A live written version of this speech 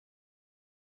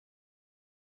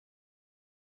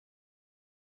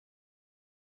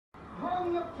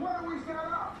Hurry up, where we set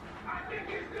up. I think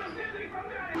he's still dizzy from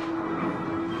that.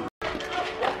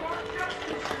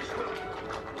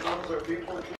 Officer,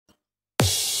 people.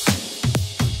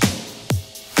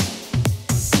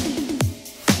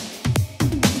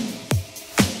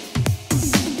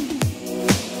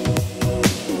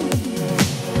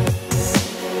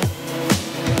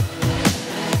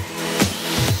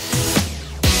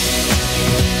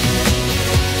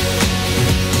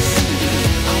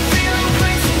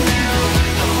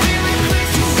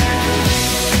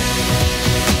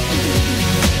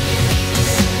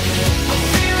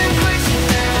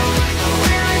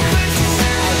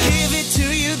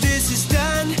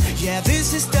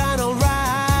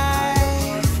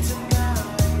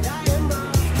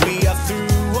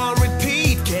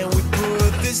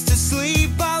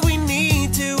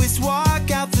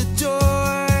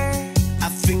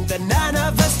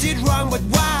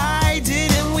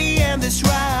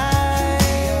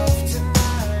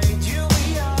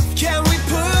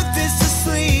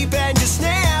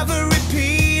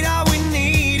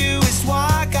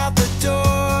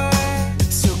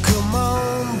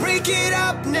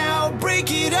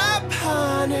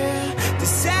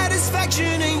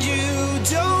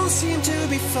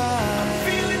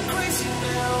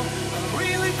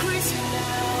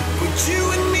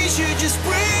 You and me should just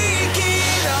break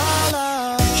it all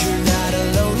up. You're not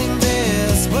alone in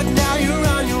this, but now you're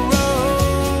on your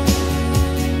own.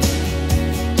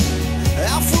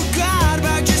 I forgot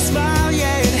about your smile,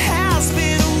 yeah, it has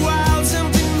been a while.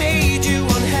 Something made you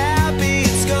unhappy,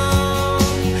 it's gone.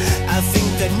 I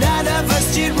think that none of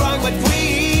us did wrong, but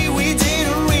we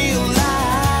didn't realize.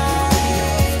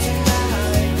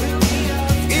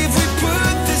 If we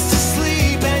put this to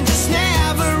sleep and just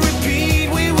never repeat,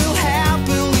 we will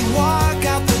happily walk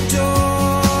out the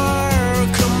door.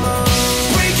 Come on,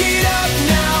 break it up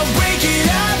now, break it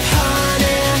up,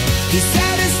 honey. The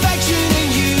satisfaction in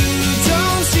you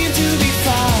don't seem to be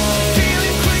fine.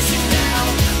 Feeling crazy now,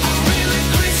 I'm really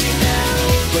crazy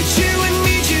now. But you and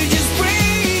me should just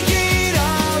break it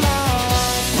all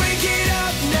off. Break it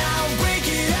up now, break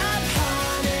it up,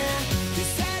 honey. The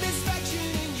satisfaction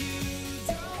in you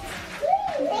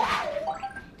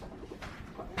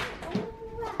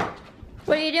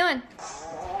What are you doing?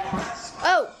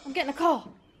 Oh, I'm getting a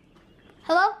call.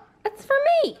 Hello? That's for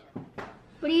me.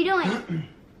 What are you doing?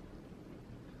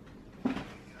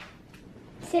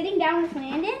 Sitting down with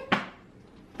Landon?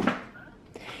 Give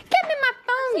me my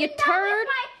phone, you Sitting down with turd.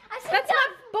 I said That's down.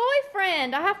 my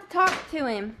boyfriend. I have to talk to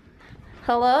him.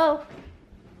 Hello?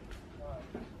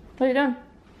 What are you doing?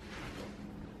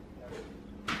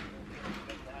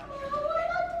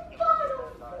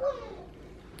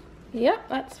 Yep,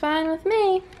 that's fine with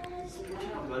me.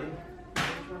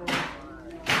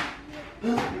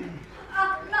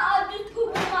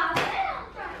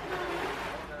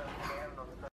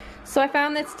 So I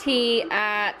found this tea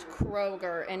at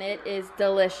Kroger and it is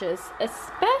delicious,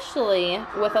 especially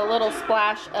with a little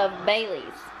splash of Bailey's.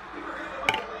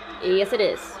 Yes, it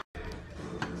is.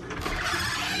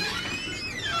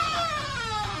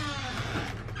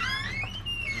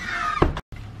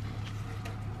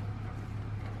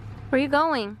 Where are you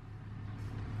going?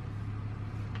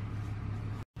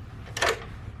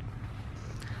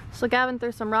 So Gavin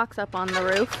threw some rocks up on the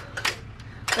roof.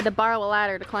 I had to borrow a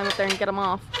ladder to climb up there and get them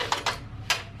off.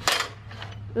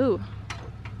 Ooh.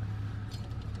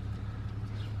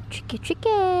 Tricky,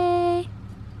 tricky.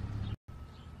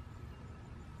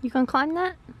 You gonna climb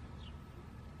that?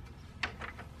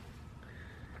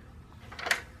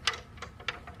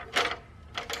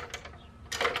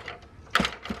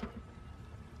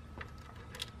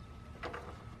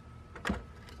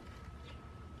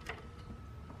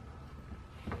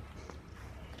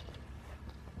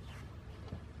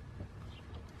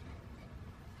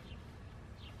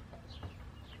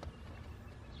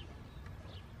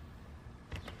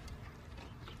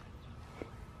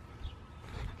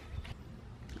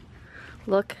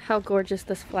 Look how gorgeous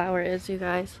this flower is, you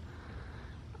guys.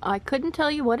 I couldn't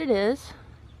tell you what it is,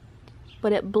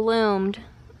 but it bloomed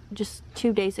just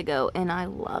 2 days ago and I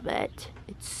love it.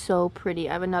 It's so pretty.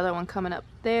 I have another one coming up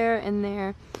there and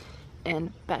there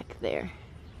and back there.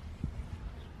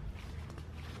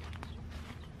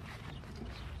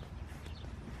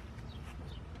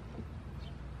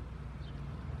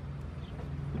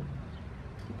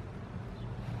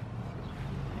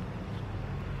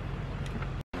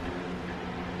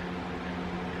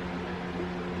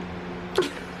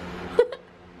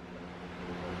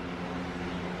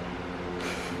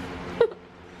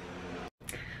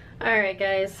 Alright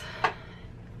guys,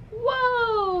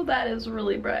 whoa, that is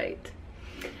really bright.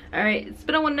 All right, it's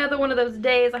been another one of those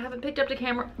days. I haven't picked up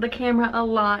the camera a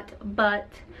lot, but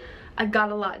I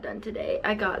got a lot done today.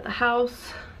 I got the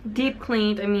house deep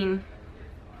cleaned. I mean,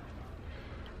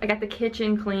 I got the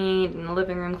kitchen cleaned and the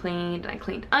living room cleaned. I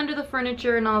cleaned under the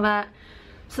furniture and all that.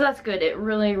 So that's good. It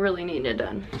really, really needed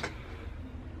done.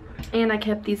 And I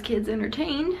kept these kids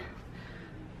entertained.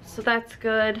 So that's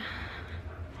good.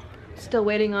 Still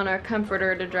waiting on our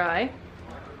comforter to dry.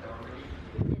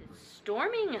 It's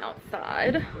storming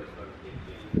outside.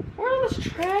 Where did all this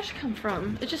trash come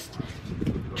from?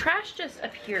 Trash just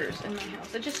appears in my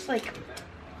house. It just like,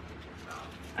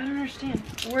 I don't understand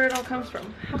where it all comes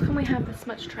from. How can we have this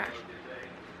much trash?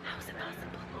 How is it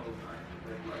possible?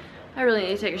 I really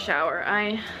need to take a shower.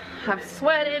 I have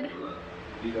sweated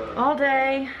all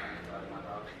day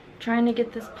trying to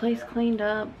get this place cleaned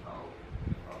up.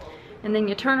 And then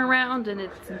you turn around and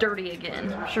it's dirty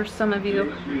again. I'm sure some of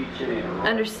you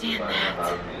understand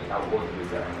that.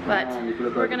 But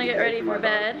we're gonna get ready for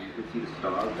bed because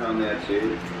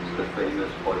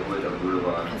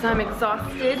I'm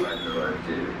exhausted.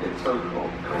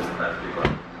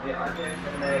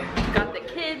 Got the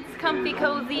kids comfy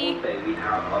cozy.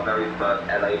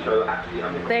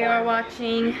 They are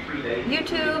watching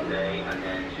YouTube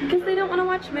because they don't want to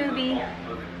watch a movie.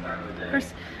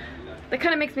 That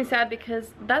kind of makes me sad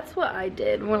because that's what I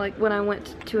did. When I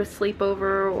went to a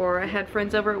sleepover or I had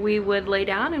friends over, we would lay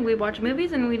down and we'd watch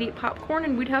movies and we'd eat popcorn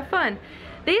and we'd have fun.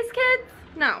 These kids,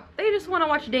 no, they just want to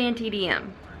watch Dan TDM.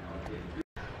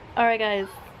 Alright guys,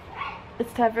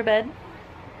 it's time for bed.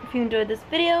 If you enjoyed this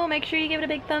video, make sure you give it a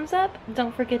big thumbs up.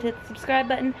 Don't forget to hit the subscribe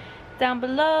button down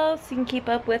below so you can keep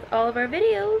up with all of our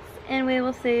videos. And we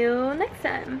will see you next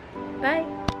time. Bye.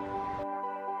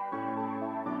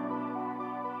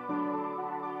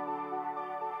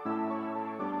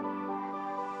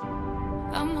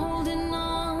 I'm holding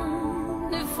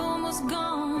on, if almost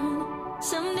gone.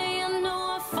 Someday I know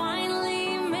I'll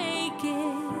finally make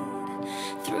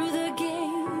it through the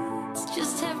gates.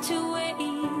 Just have to wait.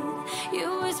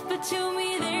 You whisper to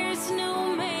me there's no